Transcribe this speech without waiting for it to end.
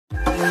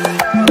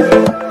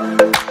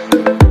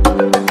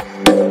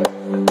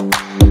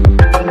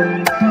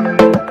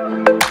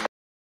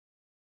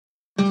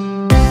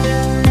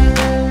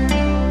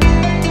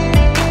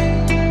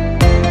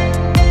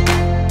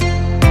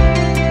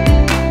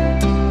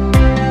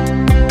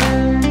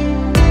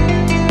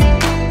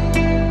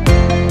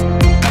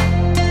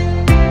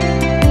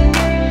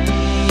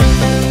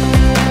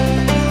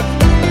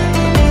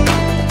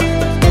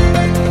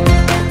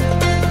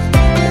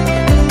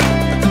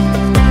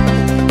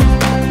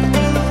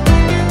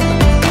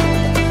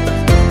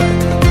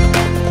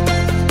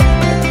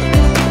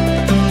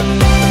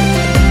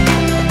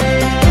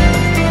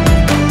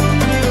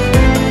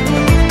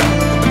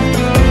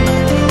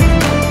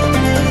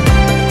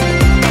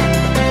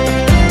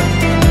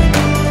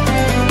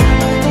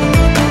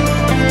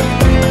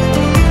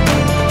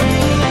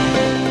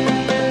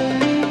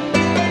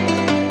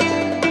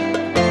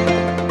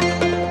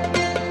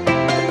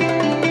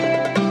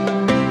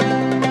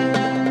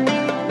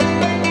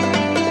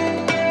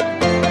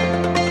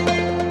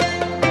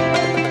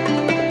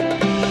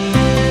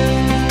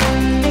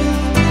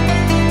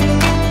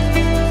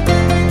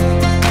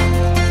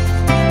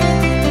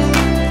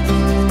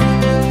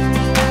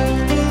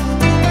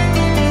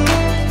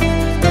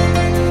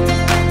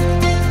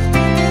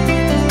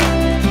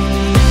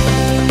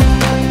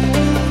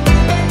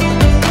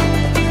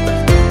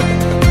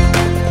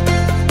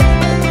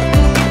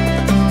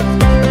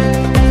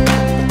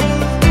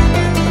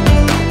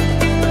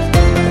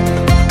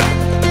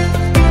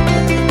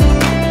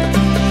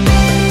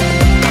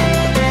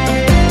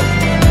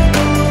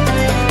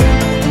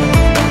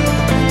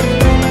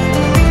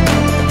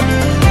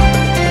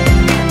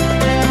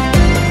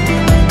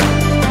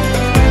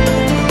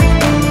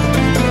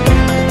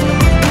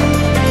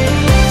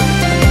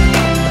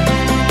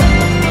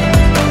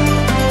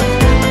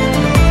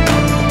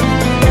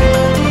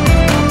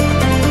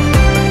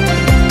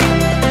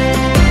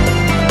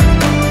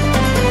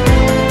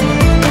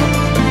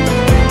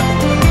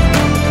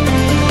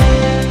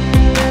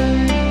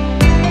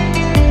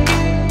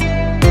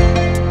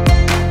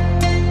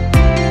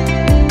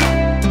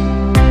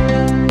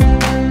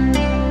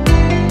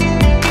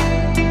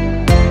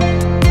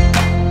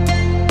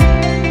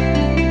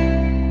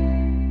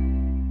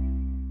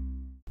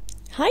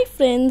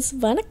friends,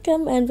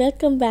 வணக்கம் and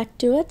welcome back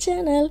to our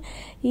channel.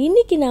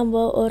 இன்னைக்கு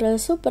நம்ம ஒரு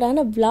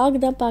சூப்பரான vlog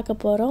தான் பார்க்க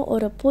போறோம்.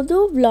 ஒரு புது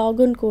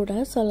vlogன்னு கூட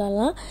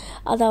சொல்லலாம்.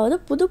 அதாவது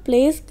புது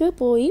பிளேஸ்க்கு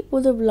போய்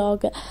புது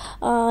vlog.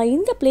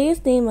 இந்த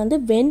பிளேஸ் நேம் வந்து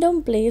வெண்டோம்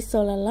பிளேஸ்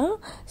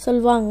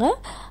சொல்வாங்க.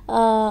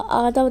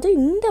 அதாவது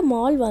இந்த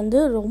மால்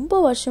வந்து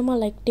ரொம்ப வருஷமா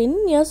லைக் 10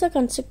 இயர்ஸா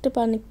கன்ஸ்ட்ரக்ட்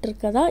பண்ணிட்டு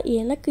இருக்கதா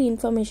எனக்கு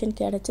இன்ஃபர்மேஷன்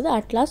கிடைச்சது.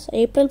 அட்லாஸ்ட்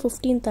ஏப்ரல்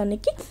 15th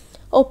அன்னைக்கு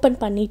ஓப்பன்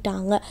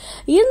பண்ணிட்டாங்க.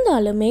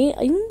 இருந்தாலுமே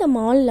இந்த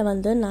மாலில்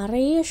வந்து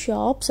நிறைய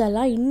ஷாப்ஸ்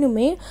எல்லாம்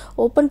இன்னுமே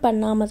ஓப்பன்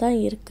பண்ணாமல் தான்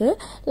இருக்குது.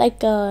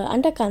 லைக்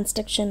அண்டர்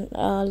கன்ஸ்ட்ரக்ஷன்,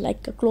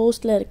 லைக்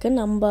க்ளோஸில் இருக்குது.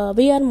 நம்ம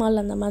விஆர்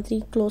மால் அந்த மாதிரி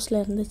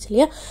க்ளோஸில் இருந்துச்சு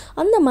இல்லையா,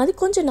 அந்த மாதிரி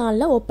கொஞ்ச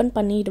நாளில் ஓப்பன்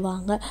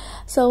பண்ணிடுவாங்க.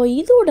 ஸோ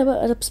இதோட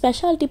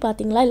ஸ்பெஷாலிட்டி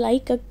பார்த்தீங்களா,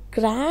 லைக் அ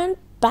கிராண்ட்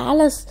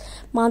பேலஸ்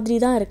மாதிரி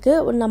தான்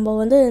இருக்குது. நம்ம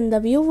வந்து இந்த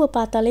வியூவை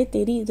பார்த்தாலே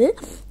தெரியுது.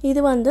 இது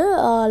வந்து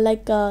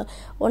லைக்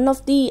ஒன்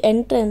ஆஃப் தி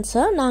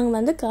என்ட்ரன்ஸை நாங்கள்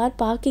வந்து கார்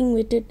பார்க்கிங்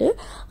விட்டுட்டு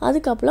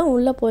அதுக்கப்புறம்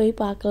உள்ளே போய்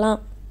பார்க்கலாம்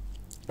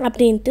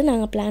அப்படின்ட்டு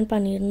நாங்கள் பிளான்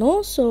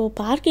பண்ணியிருந்தோம். ஸோ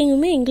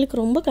பார்க்கிங்குமே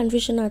எங்களுக்கு ரொம்ப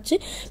கன்ஃபியூஷன் ஆச்சு.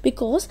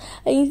 பிகாஸ்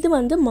இது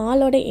வந்து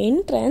மாலோட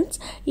என்ட்ரன்ஸ்.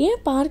 ஏன்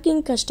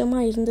பார்க்கிங்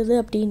கஷ்டமாக இருந்தது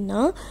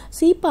அப்படின்னா,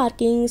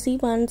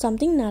 C1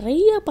 சம்திங்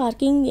நிறைய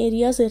பார்க்கிங்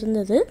ஏரியாஸ்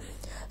இருந்தது.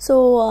 ஸோ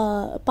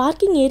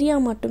பார்க்கிங் ஏரியா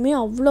மட்டுமே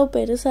அவ்வளோ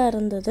பெருசாக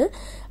இருந்தது.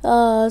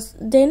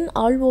 தென்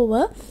ஆல்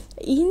ஓவர்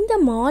இந்த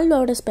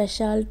மாலோட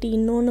ஸ்பெஷாலிட்டி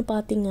இன்னொன்று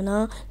பார்த்தீங்கன்னா,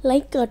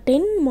 லைக்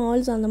 10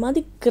 மால்ஸ் அந்த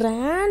மாதிரி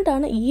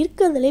கிராண்டான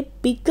இருக்கிறதுலே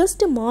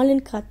பிக்கஸ்ட் மால்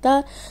இன்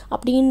கத்தார்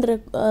அப்படின்ற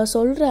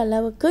சொல்கிற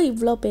அளவுக்கு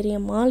இவ்வளோ பெரிய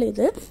மால்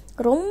இது.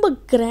 ரொம்ப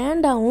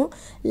கிராண்டாகவும்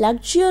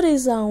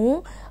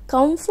லக்ஸுரியஸாகவும்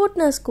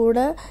கம்ஃபர்ட்னஸ் கூட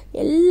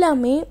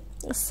எல்லாமே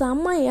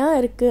செம்மையாக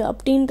இருக்குது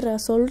அப்படின்ற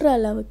சொல்கிற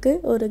அளவுக்கு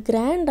ஒரு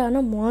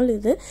கிராண்டான மால்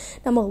இது.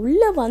 நம்ம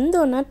உள்ளே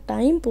வந்தோன்னா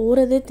டைம்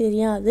போகிறதே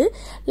தெரியாது.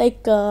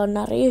 லைக்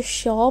நிறைய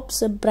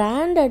ஷாப்ஸ்,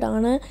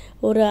 பிராண்டடான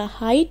ஒரு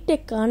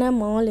ஹைடெக்கான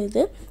மால்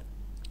இது.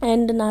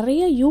 அண்ட்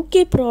நிறைய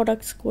யூகே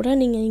ப்ராடக்ட்ஸ் கூட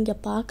நீங்கள் இங்கே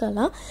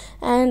பார்க்கலாம்.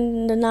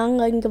 அண்ட்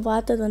நாங்கள் இங்கே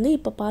பார்த்தது வந்து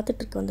இப்போ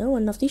பார்த்துட்ருக்க வந்து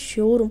one of the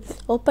showroom,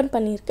 open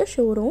பண்ணியிருக்க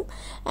ஷோரூம்.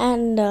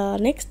 அண்ட்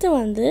நெக்ஸ்ட்டு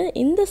வந்து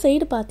இந்த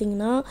சைடு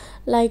பார்த்தீங்கன்னா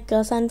லைக்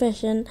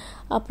சன்ஃபேஷன்,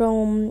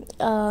 அப்புறம்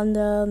அந்த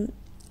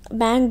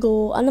மேங்கோ,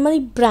 அந்த மாதிரி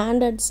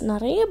பிராண்டட்ஸ்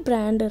நிறைய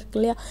பிராண்ட் இருக்கு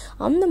இல்லையா,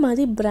 அந்த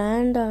மாதிரி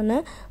பிராண்டான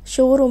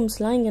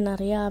ஷோரூம்ஸ்லாம் இங்கே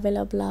நிறையா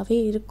அவைலபிளாகவே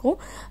இருக்கும்.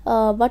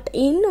 பட்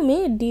இன்னுமே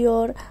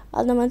டியோர்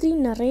அந்த மாதிரி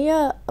நிறையா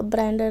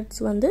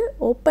பிராண்டட்ஸ் வந்து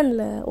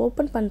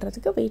ஓப்பன்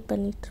பண்ணுறதுக்கு வெயிட்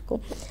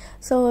பண்ணிகிட்ருக்கோம்.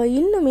 ஸோ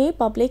இன்னுமே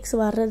பப்ளிக்ஸ்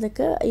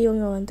வர்றதுக்கு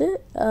இவங்க வந்து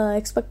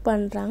எக்ஸ்பெக்ட்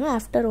பண்ணுறாங்க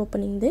ஆஃப்டர்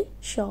ஓப்பனிங் தி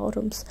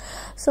ஷோரூம்ஸ்.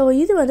 ஸோ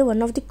இது வந்து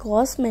one of the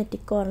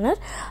cosmetic corner,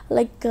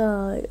 like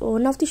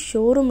one of the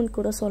ஷோரூம்னு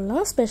கூட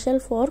சொல்லலாம்,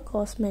 special for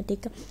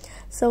cosmetic.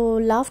 So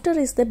laughter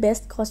is the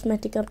best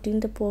cosmetic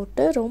அப்படின்ட்டு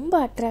போட்டு ரொம்ப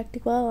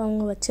அட்ராக்டிவாக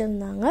அவங்க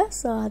வச்சுருந்தாங்க.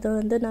 ஸோ அதை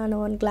வந்து நான்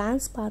ஒன்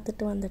கிளான்ஸ்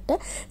பார்த்துட்டு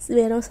வந்துட்டேன்,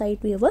 வெறும்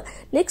சைட் வியூவு.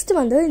 நெக்ஸ்ட்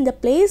வந்து இந்த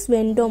பிளேஸ்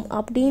வெண்டோம்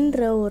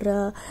அப்படின்ற ஒரு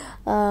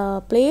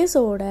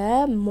பிளேஸோட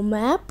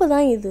மேப்பு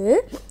தான் இது.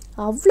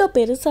 அவ்வளோ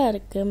பெருசாக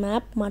இருக்குது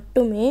மேப்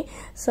மட்டுமே.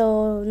 ஸோ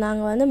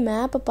நாங்கள் வந்து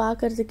மேப்பை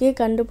பார்க்குறதுக்கே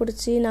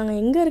கண்டுபிடிச்சி நாங்கள்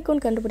எங்கே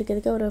இருக்கோன்னு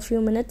கண்டுபிடிக்கிறதுக்கு ஒரு ஃபியூ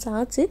மினிட்ஸ்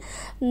ஆச்சு.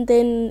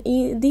 Then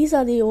these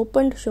are the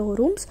open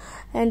showrooms.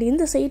 And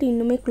இந்த சைடு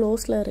இன்னுமே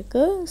க்ளோஸில்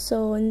இருக்குது. ஸோ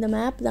இந்த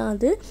மேப் தான்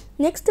அது.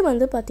 நெக்ஸ்ட்டு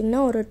வந்து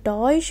பார்த்திங்கன்னா ஒரு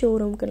டாய்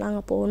ஷோரூமுக்கு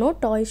நாங்கள் போனோம்.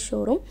 டாய்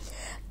ஷோரூம்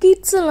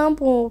கிட்ஸ் எல்லாம்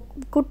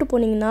கூப்பிட்டு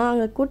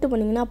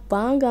போனீங்கன்னா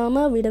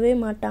வாங்காமல் விடவே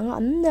மாட்டாங்க.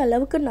 அந்த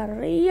அளவுக்கு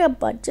நிறைய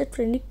பட்ஜெட்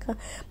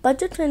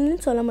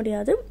ஃப்ரெண்ட்லின்னு சொல்ல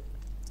முடியாது,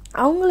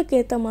 அவங்களுக்கு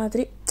ஏற்ற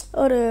மாதிரி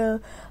ஒரு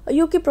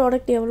யூகே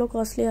ப்ராடக்ட் எவ்வளோ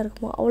காஸ்ட்லியாக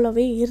இருக்குமோ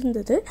அவ்வளோவே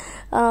இருந்தது.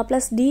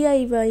 ப்ளஸ்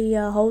டிஐஒய்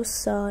ஹவுஸ்,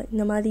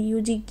 இந்த மாதிரி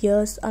யூஜி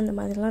கியர்ஸ் அந்த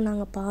மாதிரிலாம்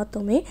நாங்கள்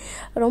பார்த்தோமே,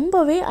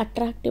 ரொம்பவே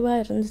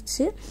அட்ராக்டிவாக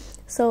இருந்துச்சு.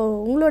 ஸோ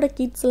உங்களோட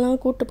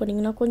கிட்ஸ்லாம் கூப்பிட்டு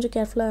போனீங்கன்னா கொஞ்சம்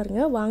கேர்ஃபுல்லாக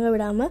இருங்க, வாங்க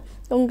விடாமல்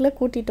உங்களை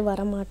கூட்டிகிட்டு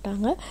வர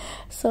மாட்டாங்க.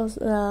 ஸோ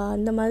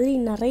அந்த மாதிரி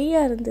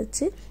நிறையா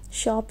இருந்துச்சு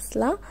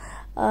ஷாப்ஸ்லாம்.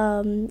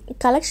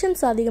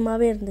 கலெக்ஷன்ஸ்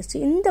அதிகமாகவே இருந்துச்சு.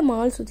 இந்த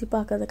மால் சுற்றி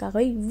பார்க்கறதுக்காக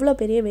இவ்வளோ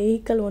பெரிய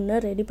வெஹிக்கிள் ஒன்று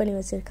ரெடி பண்ணி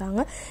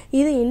வச்சுருக்காங்க.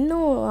 இது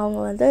இன்னும் அவங்க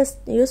வந்து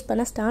யூஸ்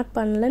பண்ண ஸ்டார்ட்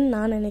பண்ணலன்னு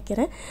நான்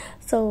நினைக்கிறேன்.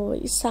 ஸோ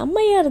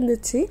செம்மையாக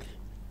இருந்துச்சு.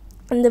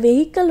 அந்த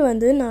வெஹிக்கிள்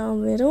வந்து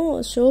நான் வெறும்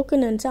ஷோக்கு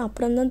நினச்சேன்,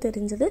 அப்புறம் தான்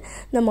தெரிஞ்சது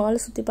இந்த மாலை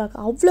சுற்றி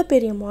பார்க்க அவ்வளோ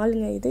பெரிய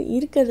மாலுங்க. இது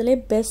இருக்கிறதுலே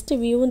பெஸ்ட்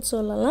வியூன்னு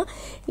சொல்லலாம்.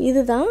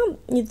 இதுதான்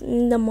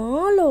இந்த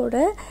மாலோட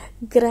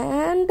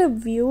grand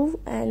view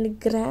and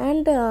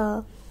grand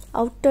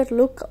outer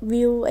look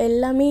view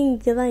எல்லாமே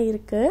இங்கே தான்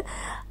இருக்குது.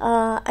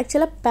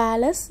 ஆக்சுவலாக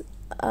பேலஸ்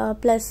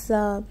ப்ளஸ்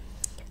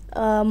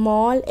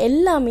மால்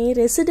எல்லாமே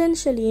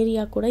ரெசிடென்ஷியல்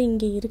ஏரியா கூட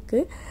இங்கே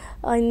இருக்குது.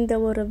 இந்த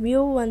ஒரு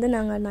வியூ வந்து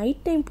நாங்கள்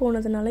நைட் டைம்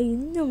போனதுனால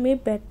இன்னுமே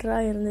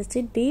பெட்டராக இருந்துச்சு.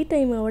 டே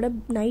டைமை விட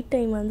நைட்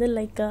டைம் வந்து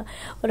லைக்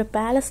ஒரு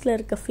பேலஸில்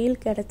இருக்க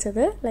ஃபீல்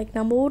கிடச்சிது. லைக்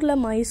நம்ம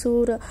ஊரில்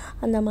மைசூர்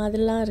அந்த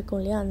மாதிரிலாம்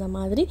இருக்கும் இல்லையா, அந்த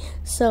மாதிரி.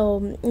 ஸோ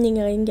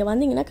நீங்கள் இங்கே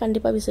வந்தீங்கன்னா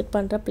கண்டிப்பாக விசிட்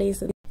பண்ணுற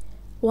பிளேஸ் இது.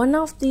 One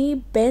of the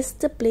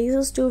best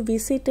places to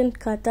visit in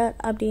Qatar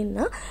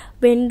அப்படின்னா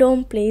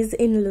வெண்டோம் பிளேஸ்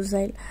இன்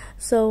லுசைல்.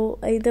 ஸோ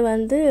இது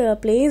வந்து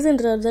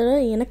பிளேஸுன்றத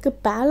எனக்கு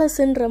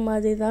பேலஸுன்ற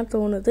மாதிரி தான்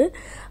தோணுது.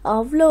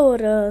 அவ்வளோ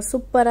ஒரு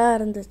சூப்பராக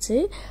இருந்துச்சு.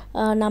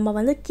 நம்ம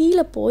வந்து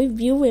கீழே போய்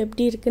வியூ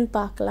எப்படி இருக்குன்னு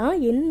பார்க்கலாம்.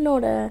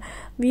 என்னோடய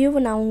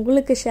வியூவை நான்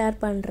உங்களுக்கு ஷேர்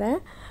பண்ணுறேன்,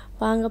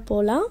 வாங்க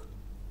போகலாம்.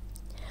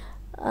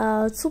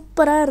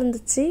 சூப்பராக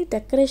இருந்துச்சு.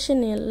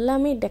 டெக்கரேஷன்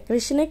எல்லாமே,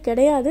 டெக்கரேஷனே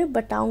கிடையாது,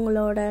 பட்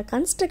அவங்களோட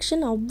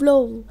கன்ஸ்ட்ரக்ஷன் அவ்வளோ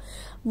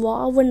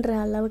வாவுன்ற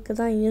அளவுக்கு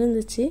தான்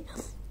இருந்துச்சு.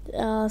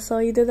 ஸோ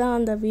இதுதான்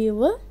அந்த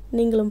வியூவு,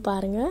 நீங்களும்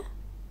பாருங்கள்.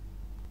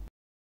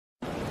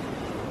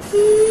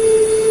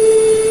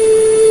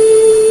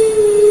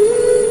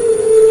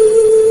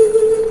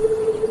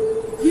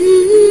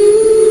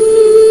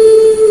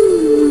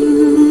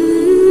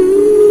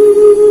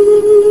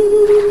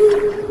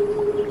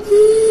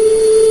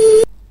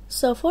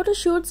 ஸோ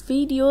ஃபோட்டோஷூட்ஸ்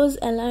வீடியோஸ்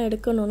எல்லாம்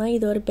எடுக்கணுன்னா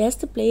இது ஒரு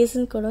பெஸ்ட்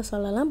பிளேஸ்ன்னு கூட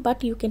சொல்லலாம்.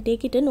 But you can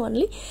take it in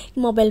only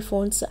mobile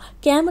phones.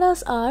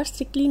 Cameras R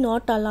strictly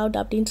not allowed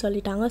அப்படின்னு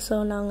சொல்லிட்டாங்க. ஸோ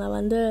நாங்கள்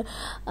வந்து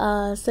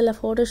சில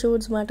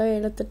ஃபோட்டோஷூட்ஸ் மட்டும்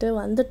எடுத்துகிட்டு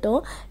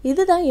வந்துட்டோம்.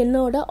 இதுதான்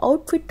என்னோடய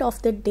outfit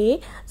of the day.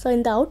 So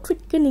இந்த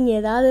அவுட்ஃபிட்க்கு நீங்கள்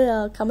ஏதாவது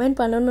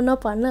கமெண்ட் பண்ணணுன்னா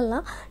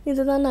பண்ணலாம்.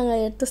 இதுதான்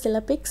நாங்கள் எடுத்த சில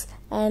பிக்ஸ்.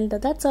 And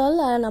that's all.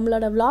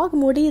 நம்மளோட vlog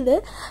முடியுது.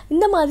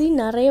 இந்த மாதிரி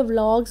நிறைய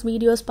vlogs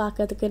வீடியோஸ்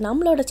பார்க்கறதுக்கு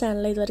நம்மளோட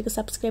சேனலை இது வரைக்கும்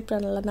சப்ஸ்கிரைப்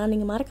பண்ணலைன்னா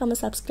நீங்கள்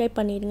மறக்காமல் சப்ஸ்கிரைப்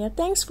பண்ணிடுங்க.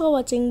 தேங்க்ஸ் ஃபார்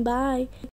வாட்சிங். பாய்.